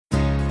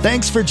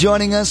Thanks for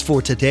joining us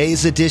for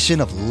today's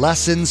edition of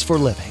Lessons for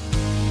Living.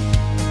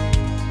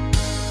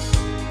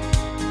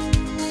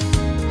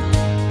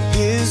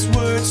 His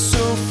word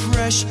so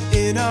fresh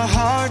in our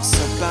hearts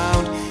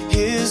abound.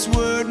 His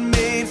word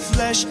made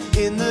flesh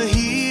in the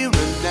here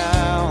and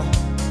now.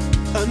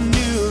 A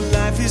new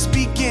life is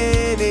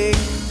beginning.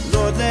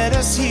 Lord, let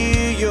us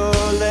hear your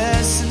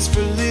lessons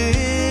for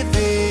living.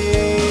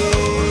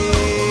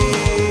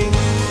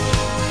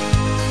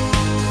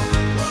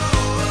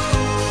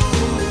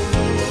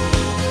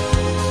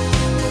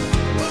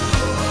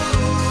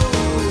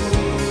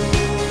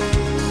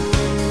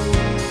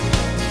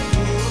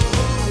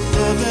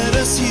 Lord, let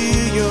us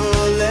hear your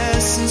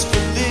lessons for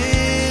living.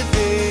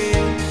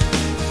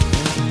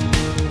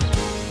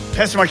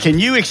 Pastor Mark, can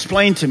you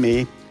explain to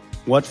me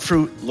what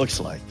fruit looks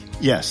like?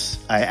 Yes,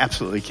 I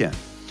absolutely can.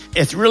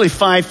 It's really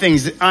 5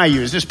 things that I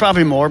use. There's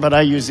probably more, but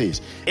I use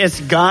these. It's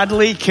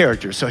godly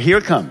character. So here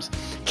it comes.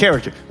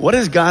 Character. What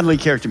does godly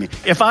character mean?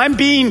 If I'm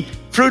being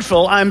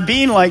fruitful, I'm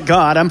being like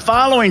God, I'm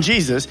following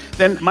Jesus,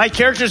 then my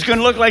character is going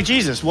to look like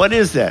Jesus. What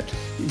is that?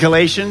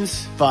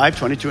 Galatians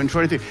 5:22 and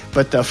 23.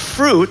 But the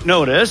fruit,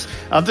 notice,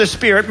 of the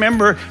Spirit,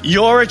 remember,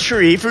 you're a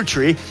tree, fruit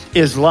tree,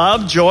 is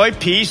love, joy,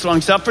 peace,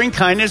 long-suffering,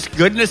 kindness,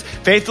 goodness,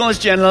 faithfulness,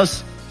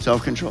 gentleness,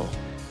 self-control.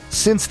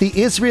 Since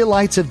the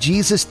Israelites of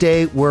Jesus'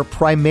 day were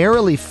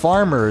primarily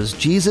farmers,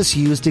 Jesus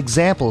used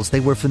examples they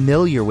were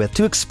familiar with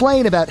to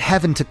explain about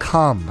heaven to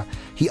come.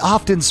 He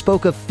often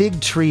spoke of fig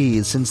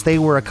trees since they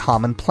were a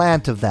common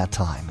plant of that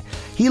time.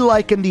 He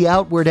likened the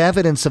outward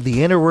evidence of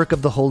the inner work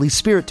of the Holy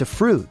Spirit to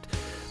fruit.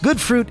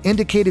 Good fruit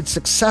indicated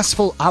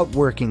successful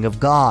outworking of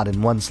God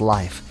in one's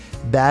life.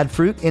 Bad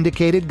fruit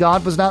indicated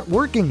God was not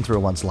working through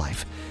one's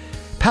life.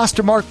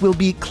 Pastor Mark will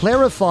be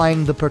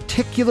clarifying the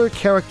particular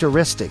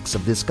characteristics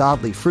of this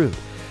godly fruit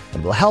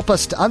and will help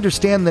us to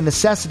understand the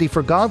necessity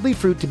for godly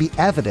fruit to be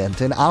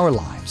evident in our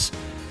lives.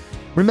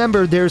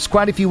 Remember, there's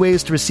quite a few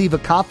ways to receive a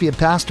copy of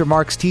Pastor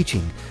Mark's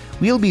teaching.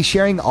 We'll be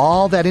sharing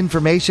all that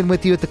information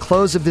with you at the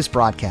close of this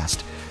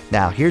broadcast.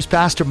 Now, here's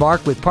Pastor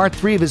Mark with part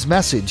 3 of his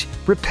message,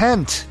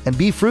 Repent and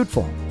Be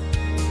Fruitful.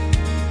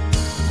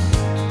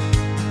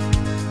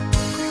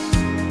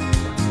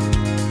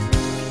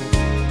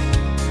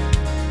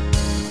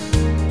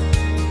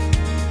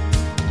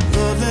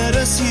 Let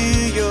us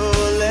hear your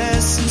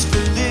lessons for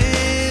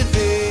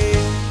living.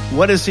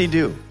 What does he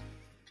do?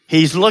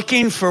 He's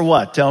looking for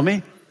what? Tell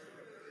me.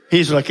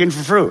 He's looking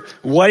for fruit.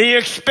 What do you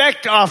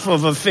expect off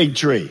of a fig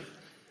tree?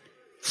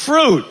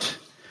 Fruit.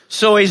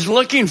 So he's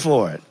looking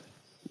for it.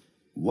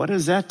 What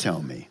does that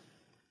tell me?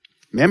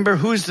 Remember,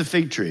 who's the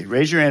fig tree?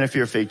 Raise your hand if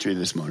you're a fig tree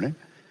this morning.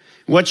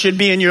 What should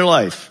be in your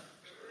life?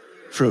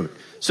 Fruit.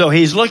 So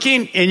he's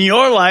looking in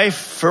your life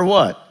for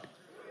what?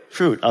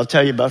 Fruit. I'll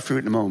tell you about fruit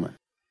in a moment.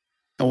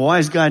 And why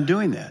is God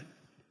doing that?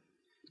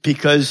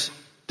 Because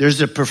there's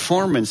a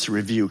performance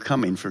review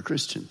coming for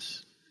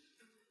Christians.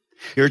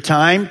 Your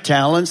time,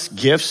 talents,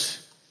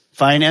 gifts,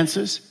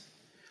 finances.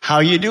 How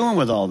are you doing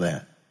with all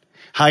that?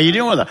 How are you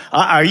doing with that?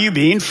 Are you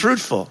being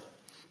fruitful?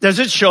 Does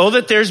it show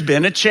that there's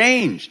been a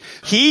change?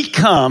 He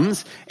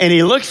comes and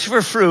he looks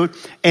for fruit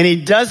and he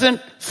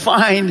doesn't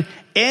find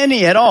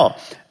any at all.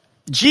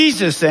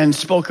 Jesus then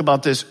spoke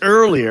about this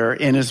earlier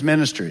in his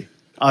ministry.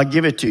 I'll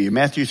give it to you.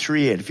 Matthew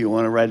 3:8 if you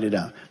want to write it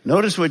down.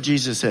 Notice what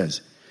Jesus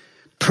says.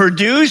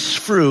 Produce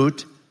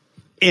fruit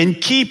in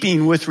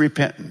keeping with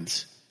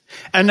repentance.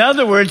 In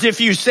other words, if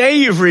you say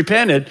you've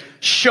repented,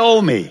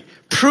 show me.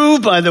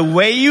 Prove by the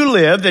way you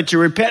live that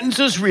your repentance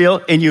is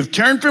real and you've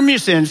turned from your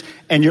sins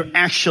and you're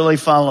actually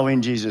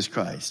following Jesus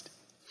Christ.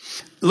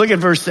 Look at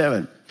verse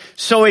 7.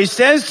 So he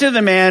says to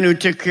the man who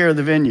took care of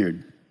the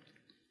vineyard,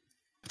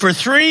 for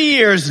 3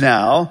 years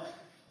now,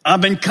 I've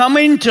been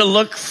coming to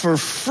look for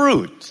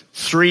fruit,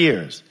 3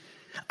 years,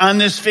 on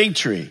this fig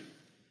tree,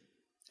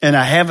 and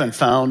I haven't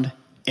found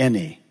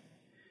any.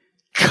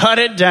 Cut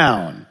it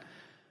down.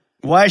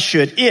 Why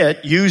should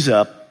it use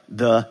up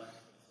the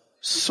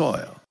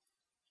soil?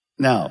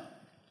 Now,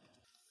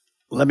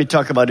 let me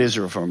talk about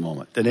Israel for a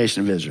moment, the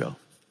nation of Israel.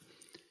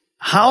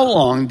 How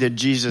long did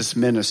Jesus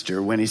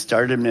minister when he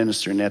started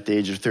ministering at the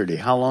age of 30?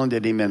 How long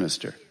did he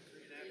minister?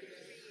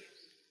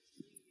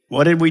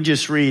 What did we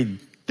just read?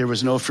 There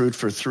was no fruit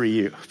for 3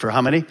 years. For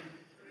how many?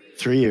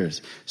 3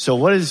 years. So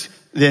what is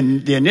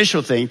then the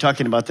initial thing,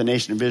 talking about the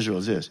nation of Israel,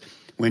 is this.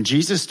 When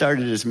Jesus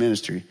started his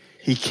ministry,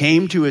 he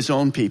came to his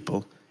own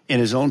people, and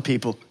his own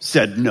people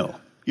said, no,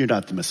 you're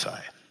not the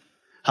Messiah.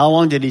 How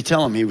long did he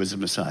tell them he was the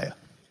Messiah?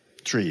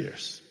 3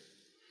 years.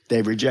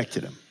 They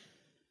rejected him.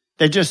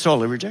 They just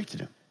totally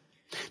rejected him.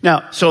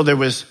 Now, so there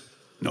was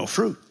no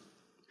fruit.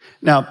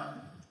 Now,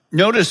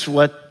 notice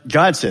what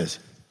God says.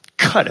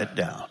 Cut it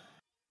down.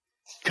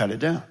 Cut it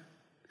down.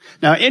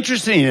 Now,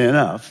 interesting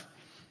enough,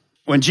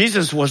 when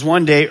Jesus was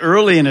one day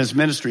early in his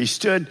ministry, he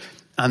stood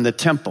on the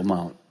Temple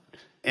Mount,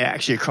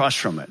 actually across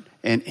from it.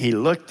 And he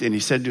looked and he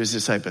said to his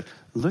disciples,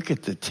 look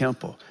at the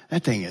temple.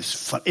 That thing is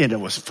fun. And it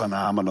was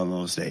phenomenal in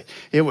those days.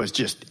 It was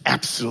just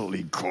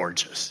absolutely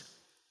gorgeous.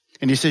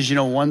 And he says,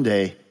 one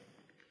day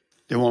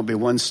there won't be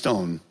one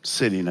stone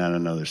sitting on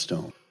another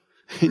stone.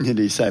 And the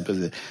disciples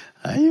said,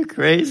 are you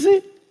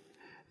crazy?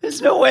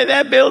 There's no way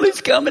that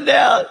building's coming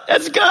down.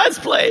 That's God's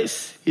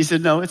place. He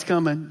said, no, it's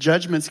coming.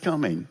 Judgment's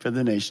coming for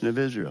the nation of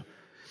Israel.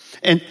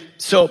 And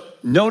so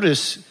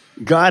notice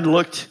God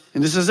looked,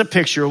 and this is a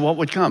picture of what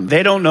would come.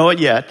 They don't know it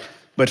yet,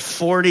 but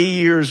 40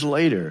 years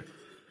later,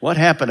 what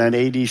happened on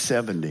AD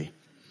 70?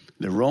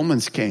 The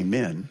Romans came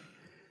in,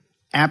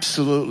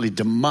 absolutely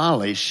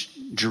demolished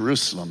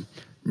Jerusalem.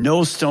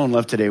 No stone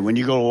left today. When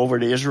you go over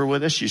to Israel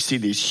with us, you see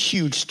these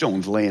huge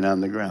stones laying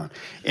on the ground.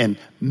 And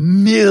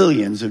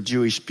millions of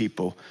Jewish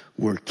people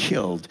were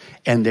killed,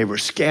 and they were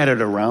scattered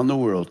around the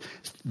world.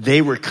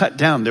 They were cut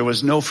down. There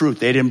was no fruit.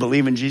 They didn't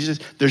believe in Jesus.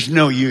 There's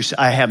no use.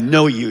 I have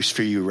no use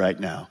for you right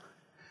now.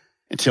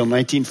 Until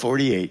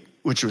 1948,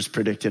 which was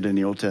predicted in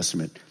the Old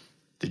Testament,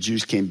 the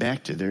Jews came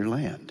back to their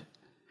land.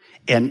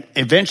 And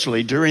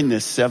eventually, during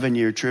this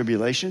 7-year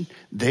tribulation,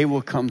 they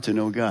will come to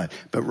know God.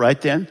 But right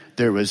then,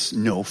 there was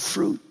no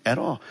fruit at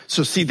all.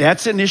 So see,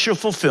 that's initial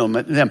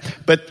fulfillment in them.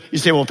 But you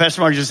say, well,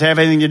 Pastor Mark, does this have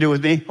anything to do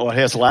with me? Oh, it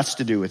has lots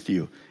to do with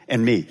you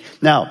and me.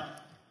 Now,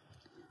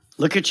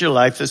 look at your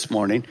life this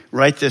morning.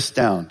 Write this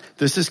down.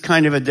 This is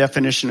kind of a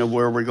definition of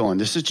where we're going.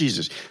 This is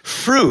Jesus.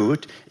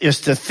 Fruit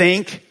is to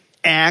think,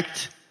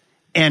 act,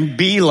 and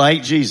be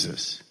like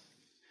Jesus.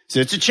 So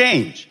it's a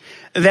change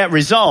that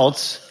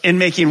results in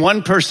making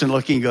one person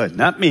looking good.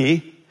 Not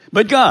me,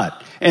 but God.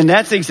 And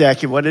that's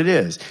exactly what it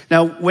is.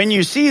 Now, when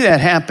you see that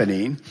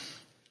happening,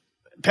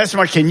 Pastor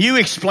Mark, can you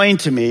explain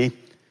to me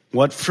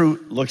what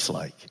fruit looks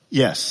like?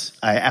 Yes,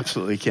 I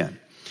absolutely can.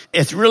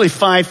 It's really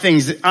 5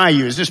 things that I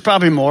use. There's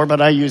probably more, but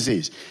I use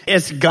these.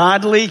 It's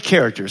godly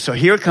character. So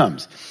here it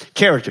comes.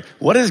 Character.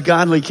 What does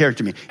godly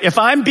character mean? If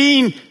I'm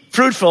being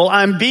fruitful,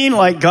 I'm being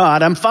like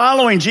God, I'm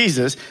following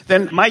Jesus,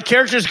 then my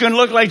character is going to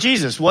look like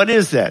Jesus. What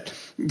is that?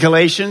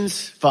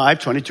 Galatians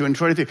 5:22 and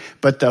 23.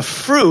 But the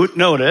fruit,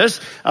 notice,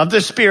 of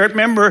the Spirit,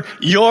 remember,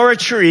 you're a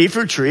tree,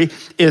 fruit tree,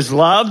 is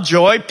love,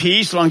 joy,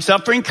 peace,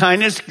 long-suffering,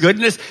 kindness,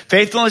 goodness,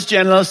 faithfulness,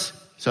 gentleness,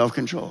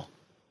 self-control.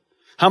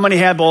 How many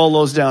have all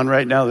those down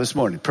right now this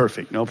morning?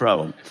 Perfect, no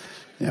problem.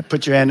 Yeah,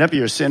 put your hand up,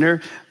 you're a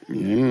sinner.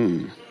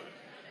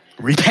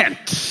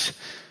 Repent.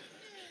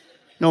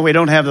 No, we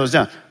don't have those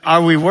down.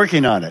 Are we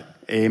working on it?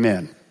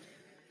 Amen.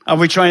 Are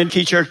we trying to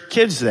teach our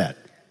kids that?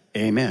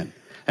 Amen.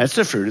 That's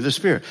the fruit of the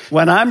Spirit.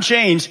 When I'm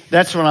changed,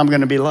 that's what I'm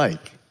going to be like.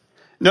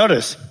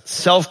 Notice,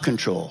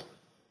 self-control.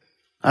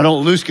 I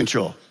don't lose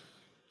control.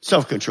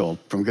 Self-control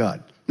from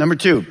God. Number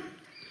 2,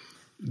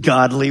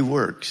 godly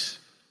works.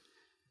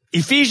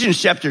 Ephesians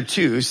chapter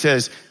 2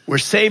 says we're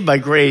saved by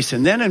grace.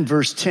 And then in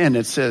verse 10,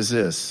 it says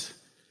this.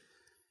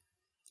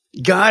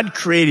 God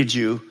created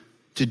you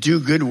to do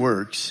good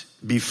works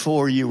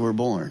before you were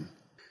born.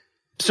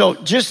 So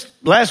just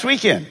last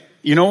weekend,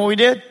 you know what we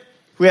did?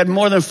 We had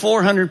more than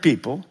 400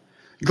 people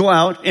go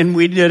out and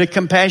we did a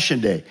compassion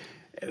day.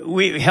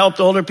 We helped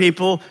older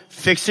people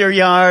fix their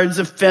yards,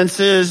 the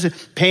fences,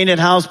 painted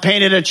house,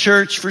 painted a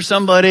church for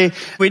somebody.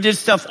 We did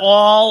stuff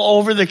all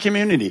over the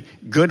community.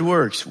 Good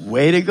works.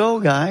 Way to go,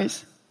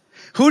 guys.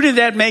 Who did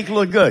that make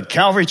look good?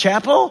 Calvary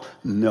Chapel?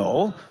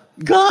 No.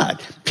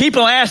 God.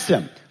 People asked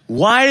them,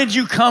 why did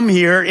you come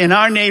here in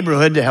our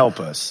neighborhood to help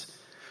us?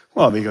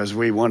 Well, because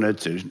we wanted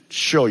to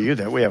show you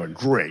that we have a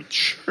great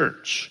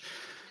church.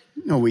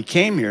 No, we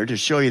came here to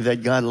show you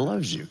that God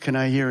loves you. Can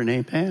I hear an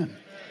amen?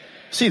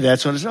 See,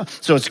 that's what it's about.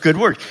 So it's good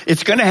work.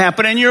 It's going to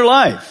happen in your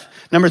life.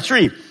 Number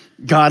 3,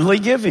 godly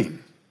giving.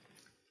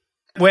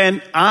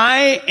 When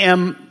I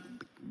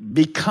am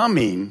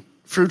becoming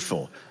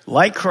fruitful,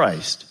 like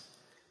Christ,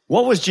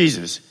 what was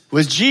Jesus?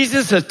 Was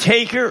Jesus a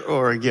taker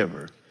or a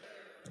giver?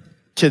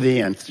 To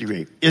the nth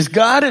degree. Is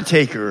God a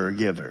taker or a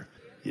giver?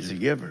 He's a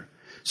giver.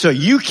 So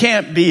you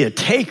can't be a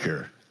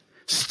taker,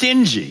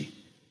 stingy,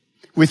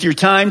 with your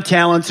time,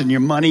 talents, and your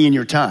money and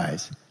your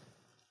tithes,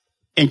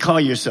 and call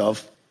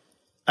yourself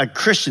a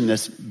Christian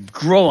that's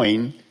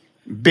growing,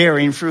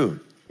 bearing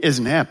fruit.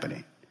 Isn't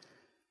happening.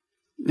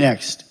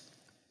 Next,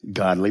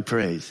 godly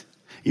praise.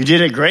 You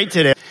did it great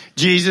today.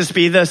 Jesus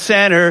be the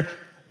center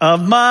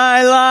of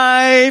my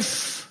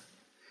life.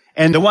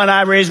 And the one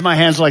I raised my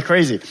hands like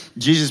crazy.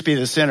 Jesus be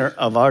the center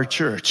of our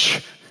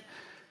church.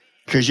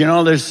 Because you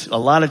know, there's a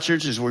lot of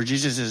churches where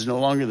Jesus is no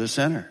longer the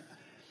center.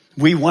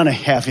 We want to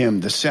have him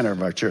the center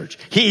of our church.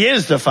 He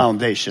is the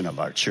foundation of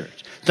our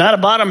church. It's not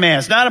about a man.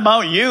 It's not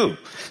about you.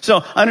 So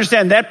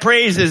understand that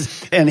praise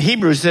is, and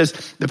Hebrews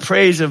says, the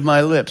praise of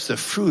my lips, the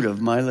fruit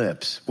of my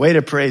lips. Way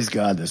to praise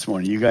God this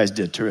morning. You guys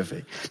did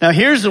terrific. Now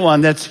here's the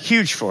one that's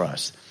huge for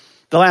us.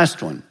 The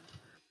last one.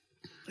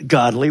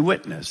 Godly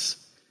witness.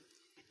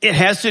 It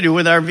has to do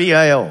with our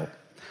VIO.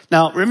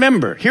 Now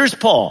remember, here's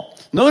Paul.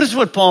 Notice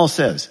what Paul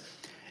says.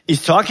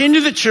 He's talking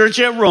to the church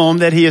at Rome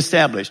that he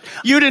established.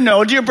 You to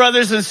know, dear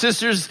brothers and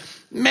sisters,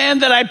 man,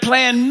 that I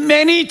planned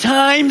many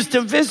times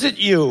to visit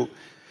you,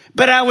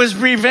 but I was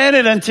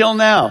prevented until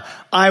now.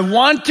 I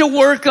want to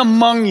work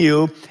among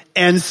you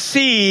and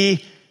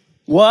see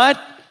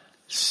what?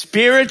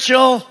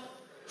 Spiritual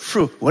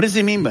fruit. What does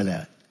he mean by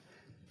that?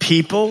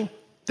 People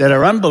that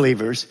are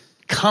unbelievers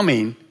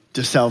coming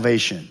to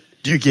salvation.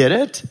 Do you get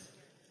it?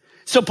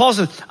 So Paul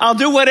says, I'll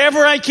do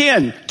whatever I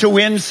can to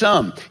win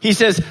some. He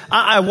says,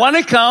 I want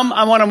to come.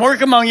 I want to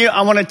work among you.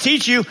 I want to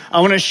teach you. I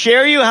want to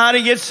share you how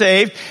to get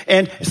saved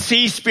and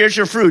see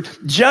spiritual fruit,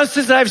 just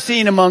as I've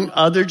seen among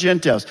other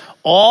Gentiles.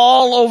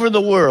 All over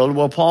the world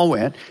where Paul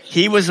went,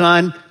 he was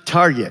on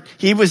target.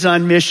 He was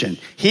on mission.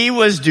 He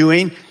was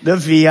doing the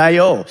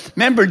VIO.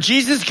 Remember,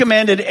 Jesus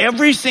commanded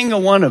every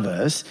single one of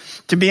us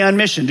to be on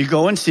mission, to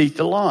go and seek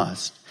the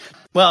lost.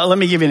 Well, let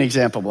me give you an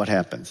example of what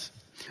happens.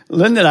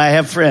 Linda and I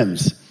have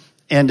friends.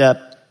 And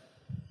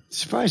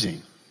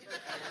surprising.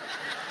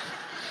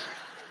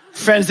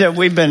 Friends that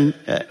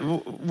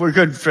we're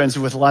good friends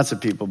with lots of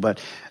people,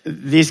 but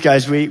these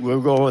guys,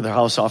 we'll go over their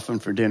house often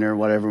for dinner or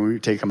whatever, we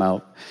take them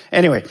out.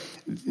 Anyway,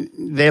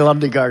 they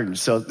love the garden,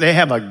 so they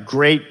have a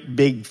great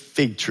big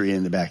fig tree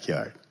in the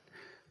backyard.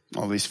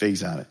 All these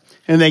figs on it.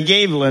 And they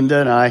gave Linda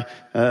and I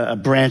a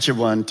branch of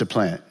one to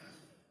plant.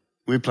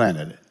 We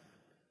planted it.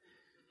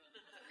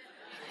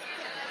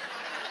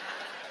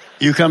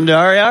 You come to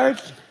our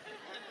yard?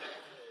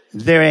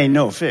 There ain't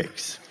no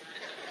figs.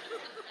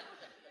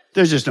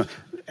 There's just no.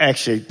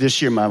 Actually, this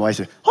year my wife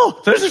said,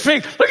 oh, there's a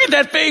fig. Look at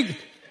that fig.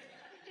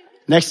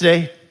 Next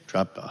day,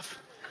 dropped off.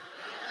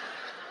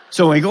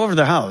 So when we go over to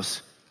their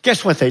house,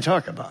 guess what they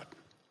talk about?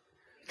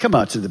 Come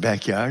out to the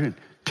backyard and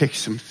pick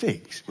some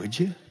figs, would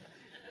you?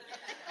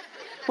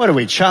 What are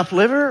we, chopped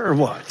liver or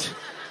what?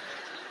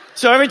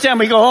 So every time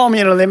we go home,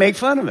 they make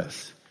fun of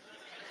us.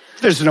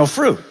 There's no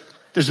fruit.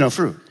 There's no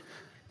fruit.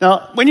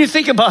 Now, when you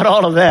think about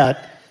all of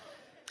that,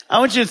 I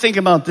want you to think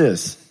about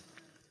this.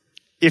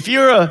 If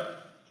you're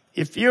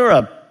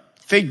a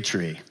fig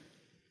tree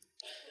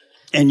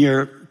and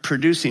you're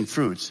producing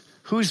fruits,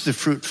 who's the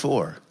fruit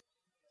for?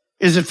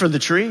 Is it for the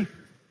tree?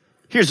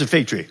 Here's a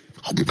fig tree.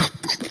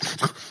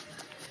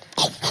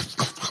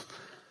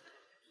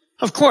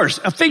 Of course,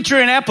 a fig tree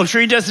and apple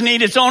tree doesn't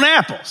eat its own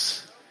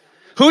apples.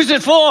 Who's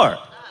it for?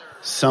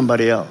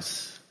 Somebody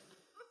else.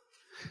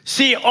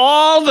 See,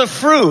 all the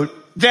fruit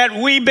that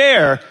we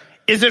bear,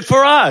 is it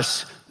for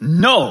us?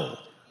 No.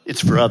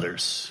 It's for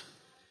others.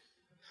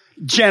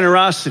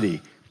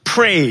 Generosity,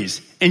 praise,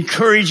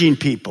 encouraging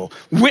people,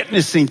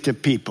 witnessing to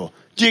people.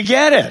 Do you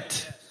get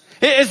it?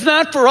 It's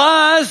not for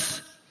us.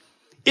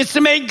 It's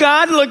to make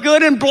God look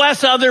good and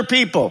bless other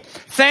people.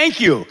 Thank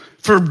you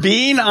for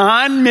being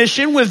on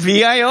mission with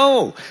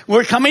VIO.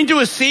 We're coming to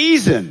a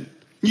season.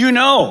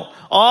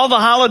 All the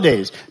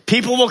holidays.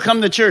 People will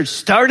come to church.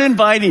 Start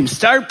inviting,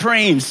 start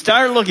praying,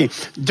 start looking.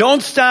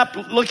 Don't stop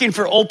looking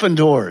for open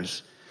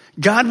doors.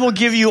 God will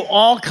give you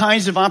all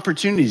kinds of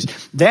opportunities.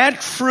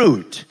 That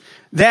fruit,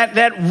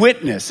 that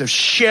witness of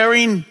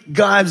sharing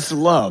God's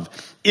love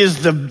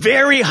is the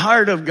very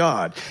heart of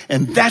God.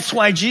 And that's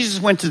why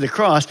Jesus went to the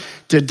cross,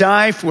 to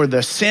die for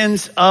the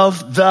sins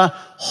of the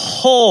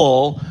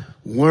whole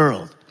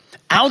world.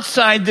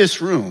 Outside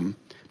this room,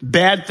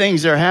 bad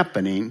things are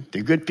happening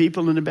to good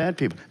people and to bad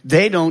people.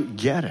 They don't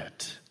get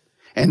it.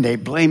 And they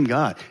blame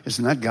God. It's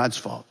not God's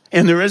fault.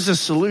 And there is a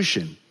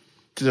solution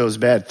to those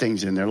bad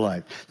things in their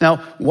life.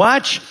 Now,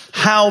 watch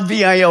how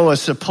VIO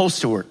is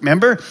supposed to work.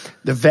 Remember,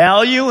 the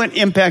value and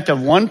impact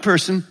of one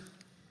person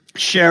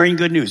sharing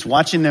good news,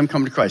 watching them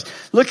come to Christ.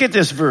 Look at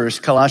this verse,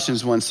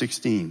 Colossians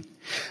 1:16.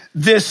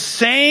 This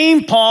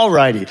same Paul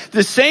writing,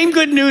 the same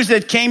good news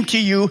that came to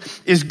you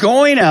is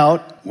going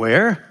out,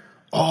 where?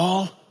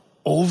 All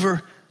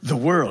over the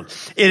world.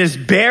 It is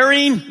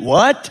bearing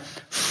what?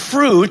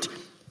 Fruit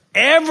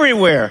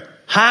everywhere.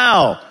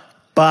 How?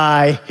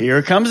 By, here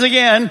it comes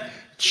again,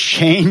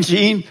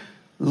 changing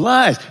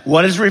lives.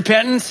 What is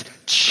repentance?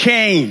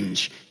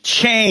 Change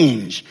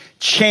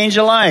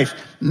a life,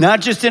 not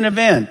just an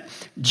event.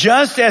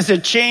 Just as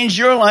it changed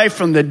your life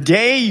from the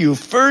day you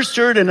first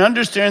heard and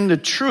understand the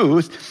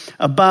truth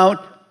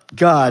about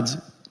God's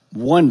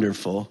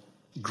wonderful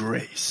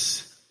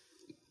grace.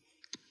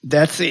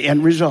 That's the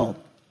end result.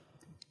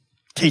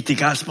 Take the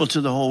gospel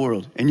to the whole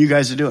world, and you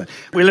guys are doing it.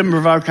 We live in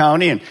Brevard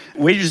County, and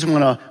we just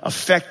want to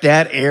affect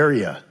that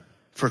area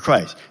for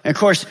Christ. And of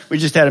course, we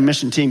just had a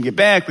mission team get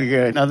back. We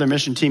got another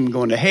mission team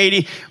going to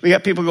Haiti. We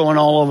got people going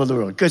all over the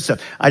world. Good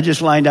stuff. I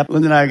just lined up.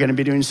 Linda and I are going to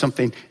be doing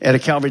something at a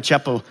Calvary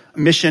Chapel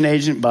mission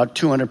agent. About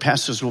 200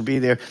 pastors will be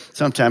there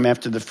sometime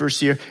after the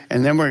first year.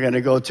 And then we're going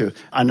to go to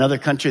another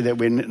country that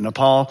we're in,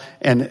 Nepal.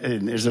 And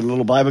there's a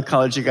little Bible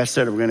college that got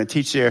started. We're going to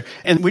teach there.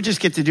 And we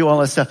just get to do all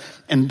that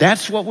stuff. And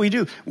that's what we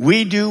do.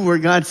 We do where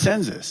God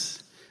sends us.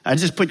 I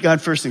just put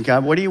God first in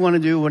God. What do you want to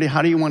do?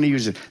 How do you want to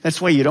use it?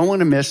 That's why you don't want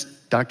to miss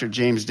Dr.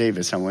 James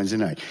Davis on Wednesday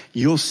night.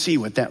 You'll see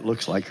what that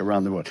looks like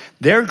around the world.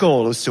 Their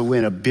goal is to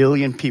win 1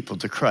 billion people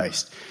to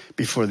Christ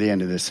before the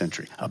end of this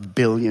century. 1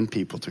 billion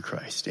people to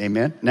Christ.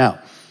 Amen? Now,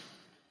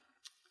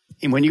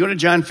 when you go to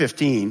John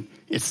 15,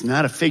 it's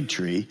not a fig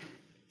tree.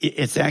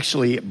 It's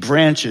actually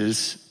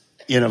branches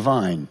in a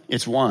vine.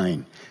 It's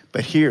wine.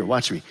 But here,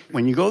 watch me.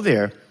 When you go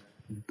there,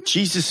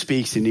 Jesus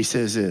speaks and he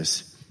says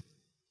this.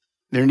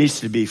 There needs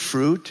to be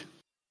fruit,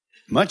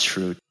 much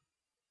fruit,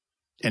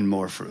 and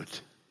more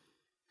fruit.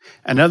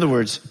 In other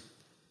words,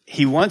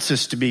 he wants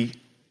us to be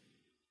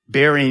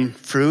bearing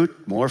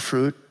fruit, more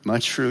fruit,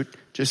 much fruit.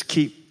 Just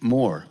keep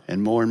more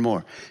and more and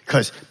more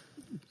because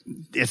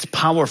it's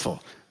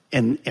powerful.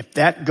 And if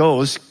that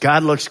goes,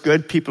 God looks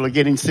good, people are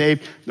getting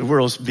saved, the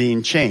world's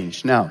being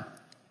changed. Now,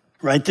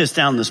 write this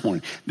down this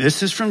morning.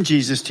 This is from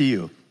Jesus to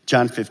you,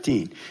 John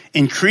 15.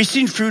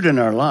 Increasing fruit in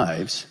our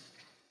lives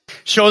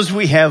shows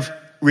we have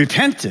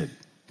repented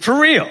for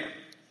real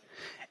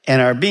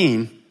and are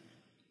being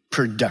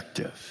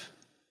productive.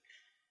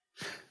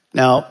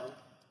 Now,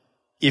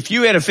 if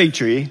you had a fig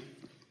tree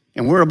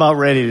and we're about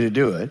ready to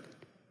do it,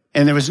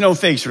 and there was no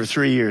figs for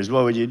 3 years,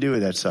 what would you do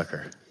with that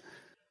sucker?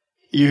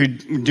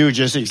 You'd do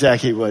just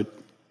exactly what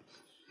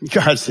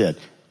God said.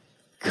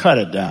 Cut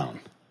it down.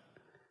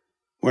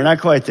 We're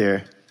not quite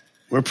there.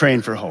 We're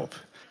praying for hope.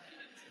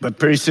 But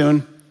pretty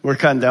soon, we're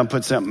cutting down,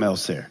 put something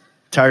else there.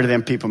 Tired of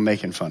them people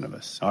making fun of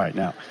us. All right,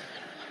 now.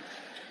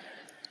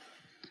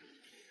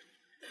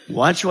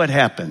 Watch what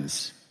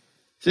happens.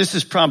 This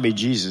is probably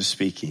Jesus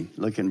speaking.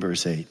 Look in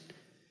verse 8.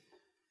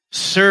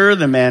 Sir,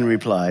 the man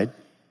replied,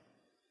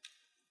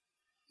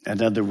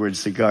 in other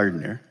words, the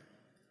gardener,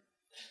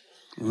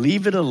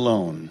 leave it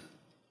alone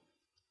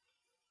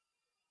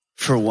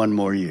for 1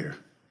 more year.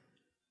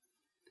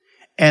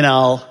 And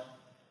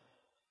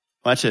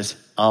watch this,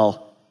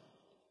 I'll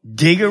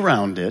dig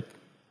around it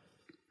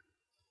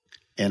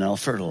and I'll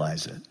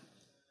fertilize it.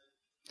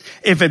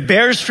 If it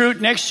bears fruit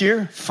next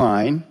year,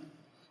 fine.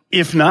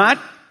 If not,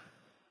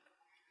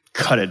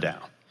 cut it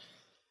down.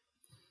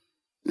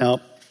 Now,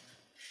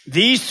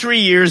 these 3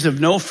 years of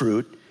no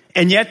fruit,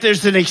 and yet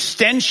there's an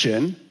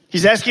extension.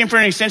 He's asking for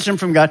an extension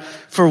from God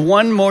for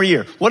 1 more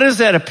year. What is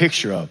that a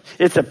picture of?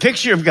 It's a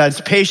picture of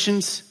God's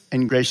patience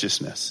and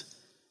graciousness.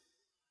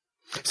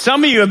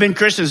 Some of you have been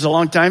Christians a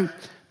long time,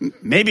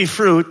 maybe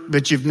fruit,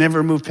 but you've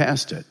never moved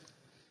past it.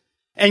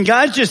 And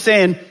God's just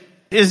saying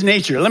his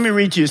nature. Let me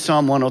read to you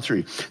Psalm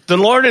 103. The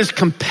Lord is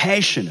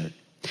compassionate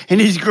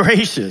and he's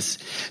gracious,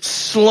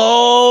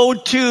 slow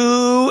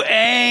to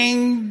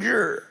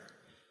anger,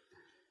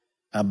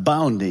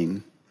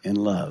 abounding in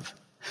love.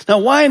 Now,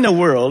 why in the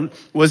world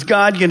was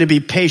God going to be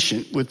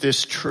patient with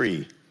this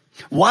tree?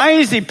 Why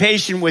is he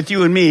patient with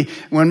you and me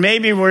when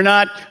maybe we're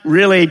not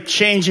really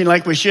changing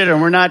like we should and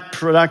we're not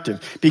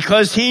productive?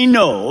 Because he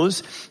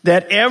knows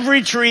that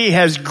every tree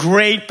has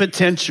great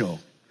potential.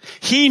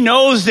 He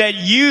knows that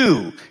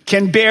you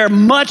can bear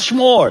much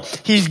more.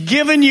 He's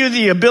given you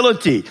the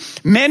ability.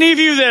 Many of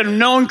you that have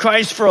known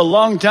Christ for a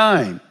long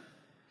time,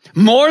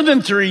 more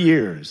than 3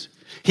 years,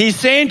 he's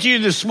saying to you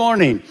this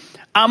morning,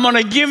 I'm going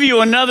to give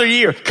you another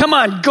year. Come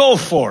on, go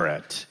for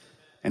it.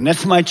 And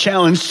that's my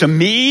challenge to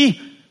me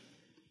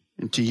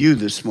and to you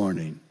this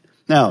morning.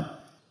 Now,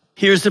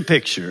 here's a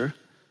picture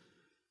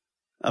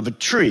of a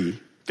tree,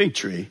 fig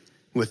tree,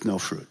 with no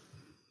fruit.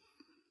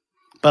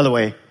 By the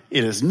way,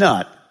 it is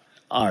not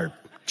our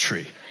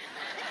tree.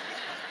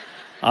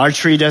 Our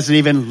tree doesn't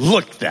even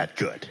look that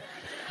good.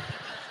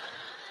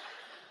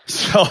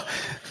 So,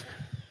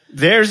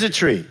 there's a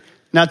tree.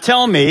 Now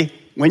tell me,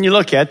 when you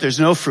look at it, there's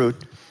no fruit.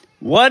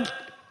 What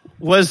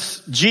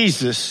was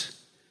Jesus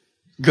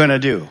going to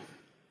do?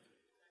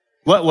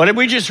 What did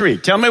we just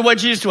read? Tell me what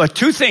Jesus was.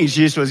 2 things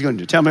Jesus was going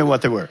to do. Tell me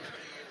what they were.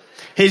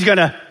 He's going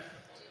to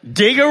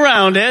dig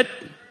around it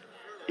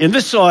in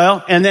the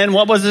soil. And then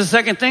what was the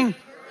second thing?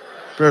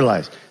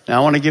 Fertilize.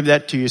 Now I want to give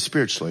that to you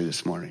spiritually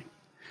this morning.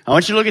 I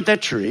want you to look at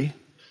that tree.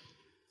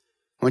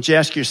 I want you to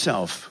ask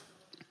yourself,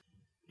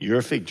 you're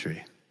a fig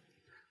tree.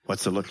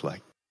 What's it look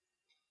like?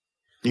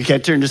 You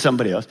can't turn to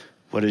somebody else.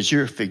 What does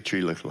your fig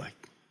tree look like?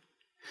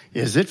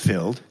 Is it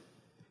filled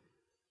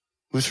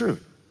with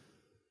fruit?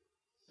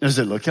 Does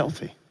it look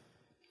healthy?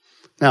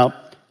 Now,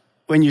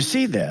 when you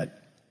see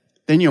that,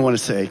 then you want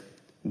to say,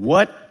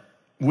 what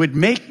would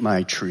make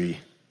my tree,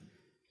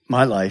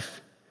 my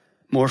life,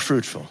 more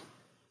fruitful?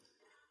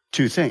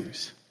 2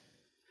 things.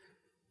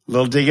 A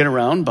little digging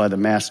around by the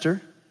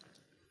master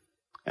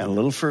and a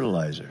little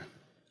fertilizer.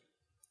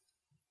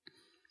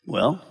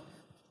 Well,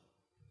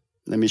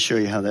 let me show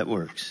you how that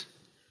works.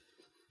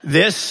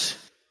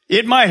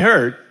 It might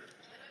hurt,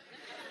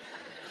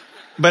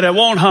 but it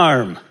won't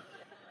harm.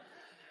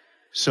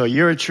 So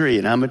you're a tree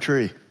and I'm a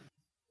tree.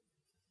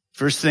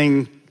 First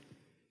thing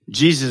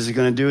Jesus is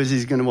going to do is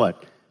he's going to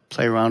what?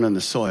 Play around in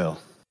the soil.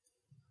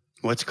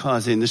 What's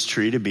causing this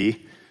tree to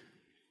be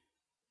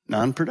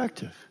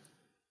non-productive?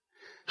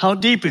 How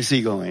deep is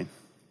he going?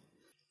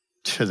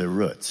 To the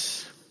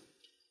roots.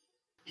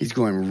 He's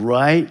going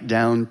right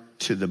down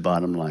to the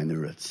bottom line, the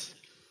roots.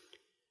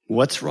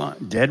 What's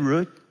wrong? Dead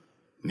root?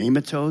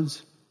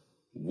 Nematodes?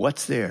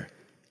 What's there?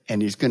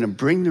 And he's going to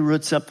bring the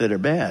roots up that are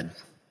bad.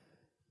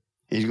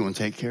 He's going to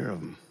take care of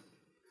them.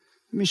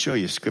 Let me show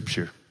you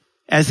scripture.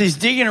 As he's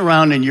digging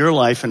around in your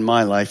life and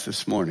my life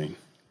this morning,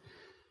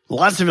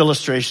 lots of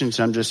illustrations,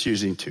 I'm just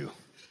using 2.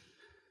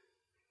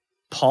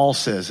 Paul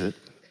says it.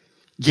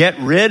 Get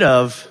rid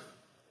of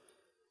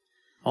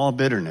all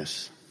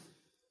bitterness.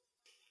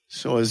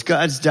 So as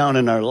God's down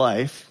in our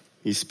life,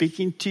 he's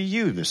speaking to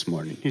you this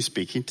morning. He's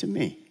speaking to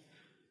me.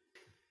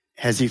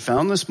 Has he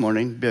found this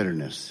morning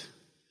bitterness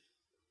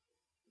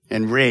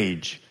and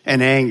rage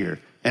and anger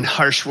and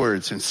harsh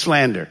words and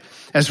slander,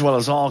 as well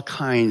as all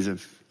kinds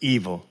of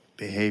evil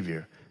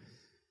behavior.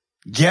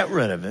 Get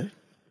rid of it.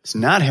 It's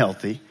not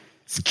healthy.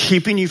 It's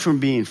keeping you from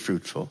being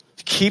fruitful.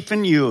 It's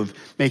keeping you of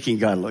making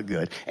God look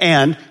good.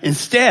 And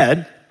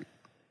instead,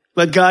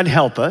 let God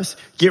help us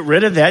get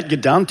rid of that,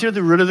 get down to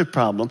the root of the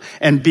problem,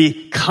 and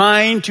be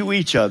kind to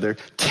each other,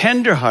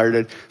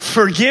 tenderhearted,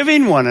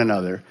 forgiving one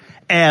another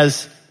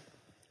as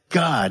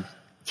God,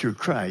 through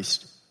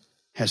Christ,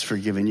 has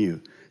forgiven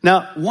you.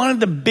 Now, one of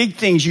the big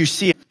things you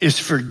see is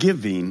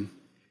forgiving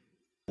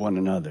one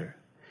another.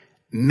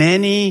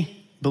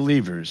 Many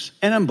believers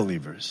and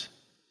unbelievers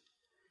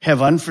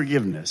have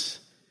unforgiveness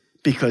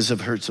because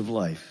of hurts of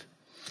life.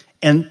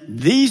 And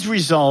these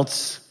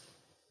results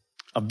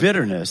of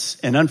bitterness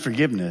and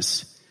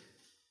unforgiveness,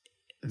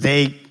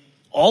 they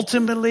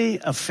ultimately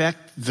affect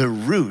the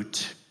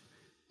root,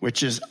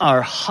 which is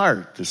our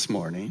heart this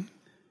morning.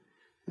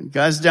 And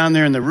God's down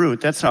there in the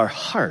root, that's our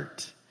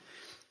heart.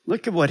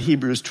 Look at what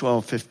Hebrews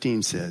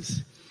 12:15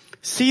 says.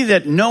 See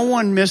that no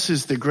one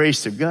misses the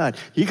grace of God.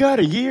 You got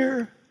a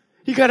year.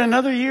 You got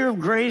another year of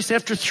grace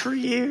after 3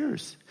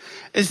 years.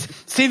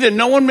 See that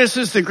no one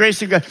misses the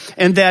grace of God,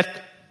 and that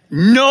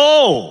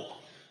no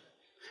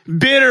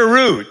bitter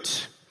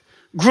root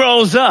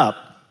grows up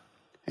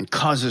and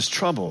causes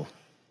trouble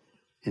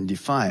and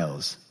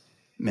defiles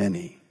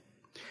many.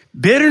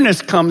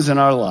 Bitterness comes in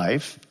our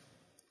life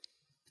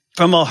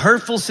from a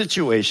hurtful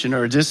situation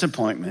or a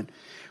disappointment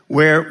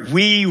where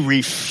we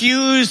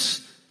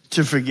refuse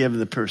to forgive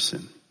the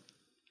person.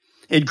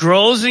 It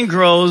grows and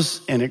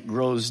grows, and it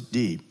grows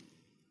deep.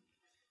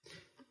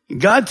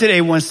 God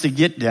today wants to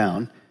get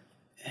down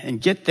and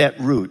get that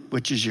root,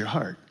 which is your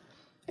heart,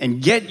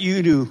 and get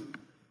you to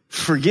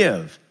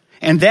forgive.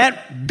 And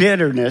that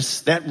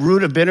bitterness, that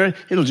root of bitterness,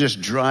 it'll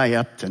just dry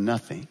up to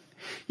nothing.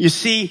 You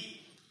see,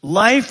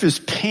 life is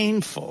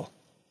painful.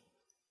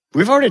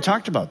 We've already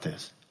talked about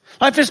this.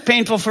 Life is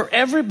painful for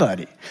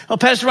everybody. Oh,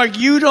 Pastor Mark,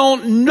 you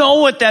don't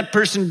know what that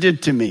person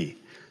did to me.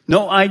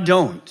 No, I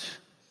don't.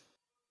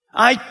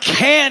 I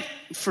can't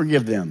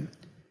forgive them.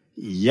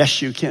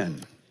 Yes, you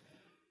can.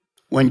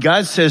 When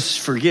God says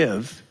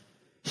forgive,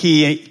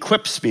 he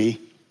equips me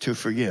to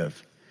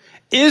forgive.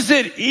 Is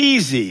it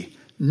easy?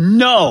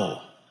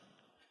 No,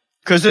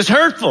 because it's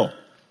hurtful.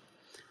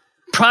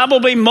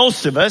 Probably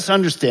most of us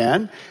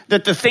understand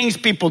that the things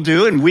people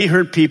do, and we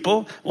hurt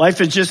people, life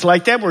is just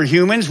like that. We're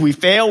humans. We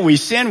fail. We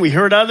sin. We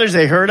hurt others.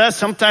 They hurt us,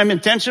 sometimes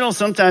intentional,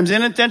 sometimes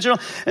unintentional,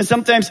 and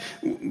sometimes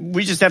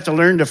we just have to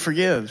learn to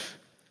forgive.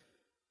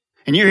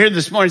 And you're here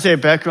this morning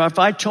saying, Becca, if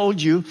I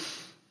told you,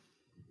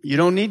 you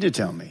don't need to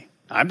tell me.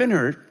 I've been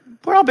hurt.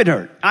 We're all been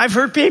hurt. I've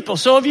hurt people.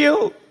 So have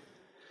you.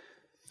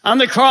 On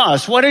the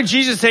cross, what did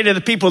Jesus say to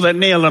the people that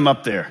nailed him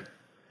up there?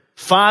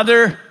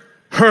 Father,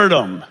 hurt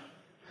them.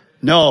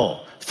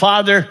 No.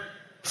 Father,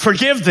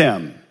 forgive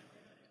them.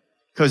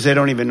 Because they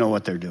don't even know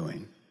what they're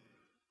doing.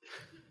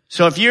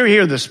 So if you're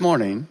here this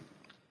morning,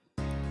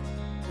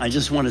 I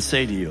just want to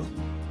say to you,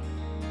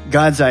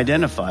 God's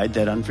identified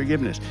that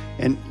unforgiveness.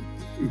 And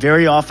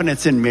very often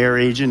it's in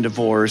marriage and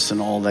divorce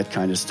and all that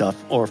kind of stuff,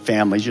 or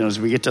families. You know,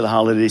 as we get to the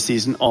holiday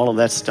season, all of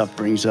that stuff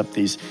brings up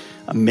these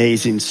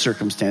amazing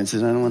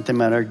circumstances. I don't want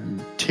them at our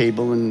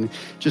table and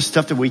just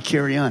stuff that we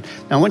carry on.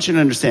 Now, I want you to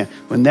understand,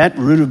 when that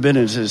root of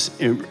bitterness,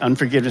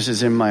 unforgiveness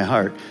is in my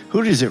heart,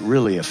 who does it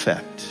really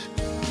affect?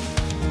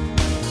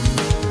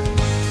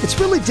 It's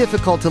really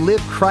difficult to live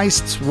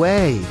Christ's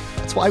way.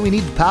 That's why we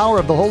need the power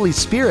of the Holy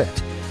Spirit.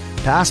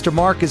 Pastor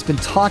Mark has been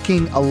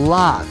talking a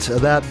lot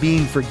about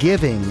being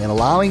forgiving and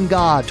allowing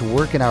God to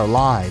work in our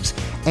lives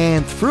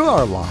and through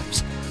our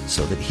lives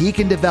so that he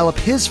can develop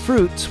his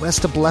fruit so as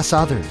to bless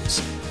others.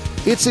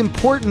 It's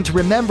important to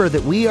remember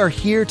that we are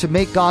here to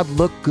make God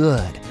look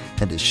good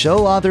and to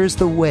show others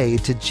the way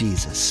to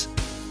Jesus.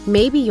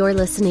 Maybe you're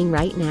listening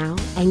right now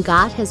and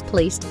God has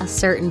placed a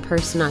certain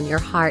person on your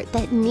heart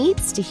that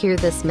needs to hear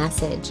this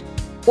message.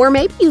 Or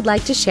maybe you'd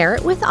like to share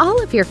it with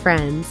all of your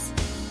friends.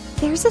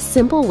 There's a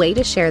simple way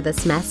to share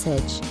this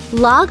message.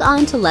 Log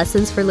on to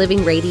Lessons for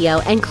Living Radio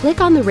and click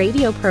on the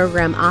radio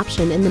program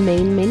option in the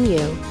main menu.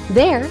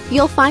 There,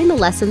 you'll find the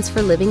Lessons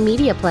for Living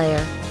media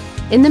player.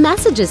 In the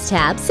Messages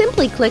tab,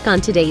 simply click on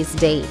today's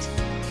date.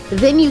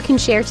 Then you can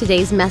share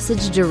today's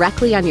message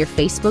directly on your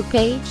Facebook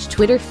page,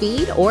 Twitter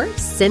feed, or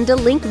send a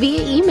link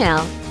via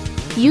email.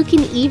 You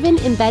can even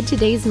embed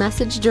today's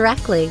message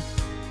directly.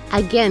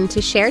 Again,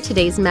 to share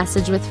today's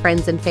message with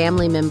friends and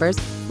family members,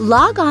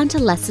 log on to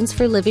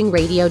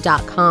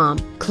lessonsforlivingradio.com.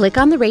 Click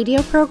on the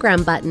radio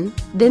program button,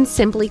 then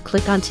simply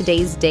click on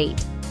today's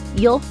date.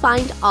 You'll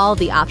find all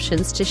the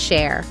options to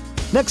share.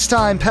 Next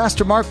time,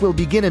 Pastor Mark will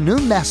begin a new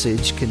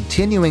message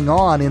continuing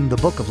on in the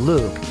book of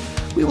Luke.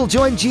 We will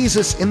join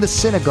Jesus in the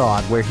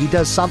synagogue where he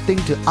does something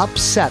to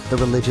upset the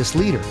religious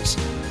leaders.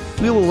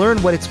 We will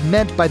learn what it's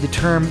meant by the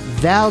term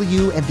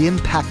value and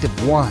impact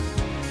of one.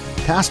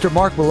 Pastor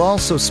Mark will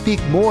also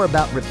speak more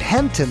about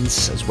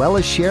repentance as well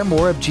as share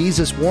more of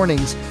Jesus'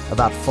 warnings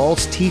about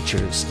false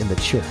teachers in the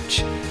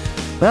church.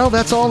 Well,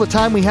 that's all the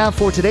time we have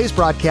for today's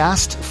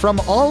broadcast. From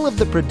all of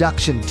the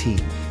production team,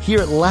 Here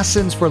at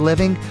Lessons for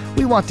Living,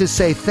 we want to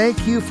say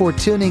thank you for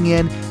tuning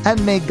in,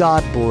 and may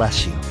God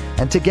bless you.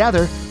 And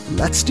together,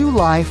 let's do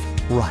life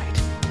right.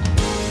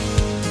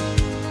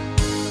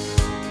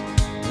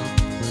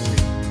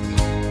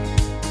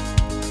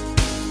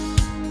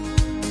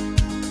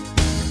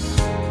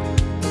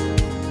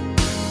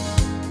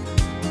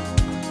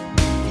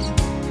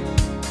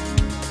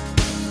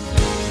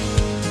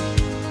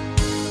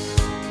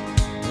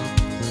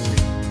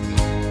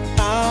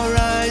 Our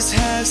eyes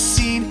have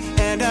seen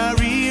and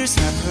our ears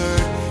have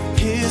heard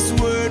His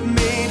word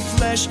made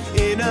flesh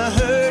in a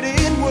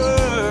hurting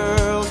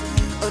world.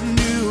 A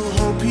new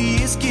hope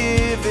He is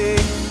giving.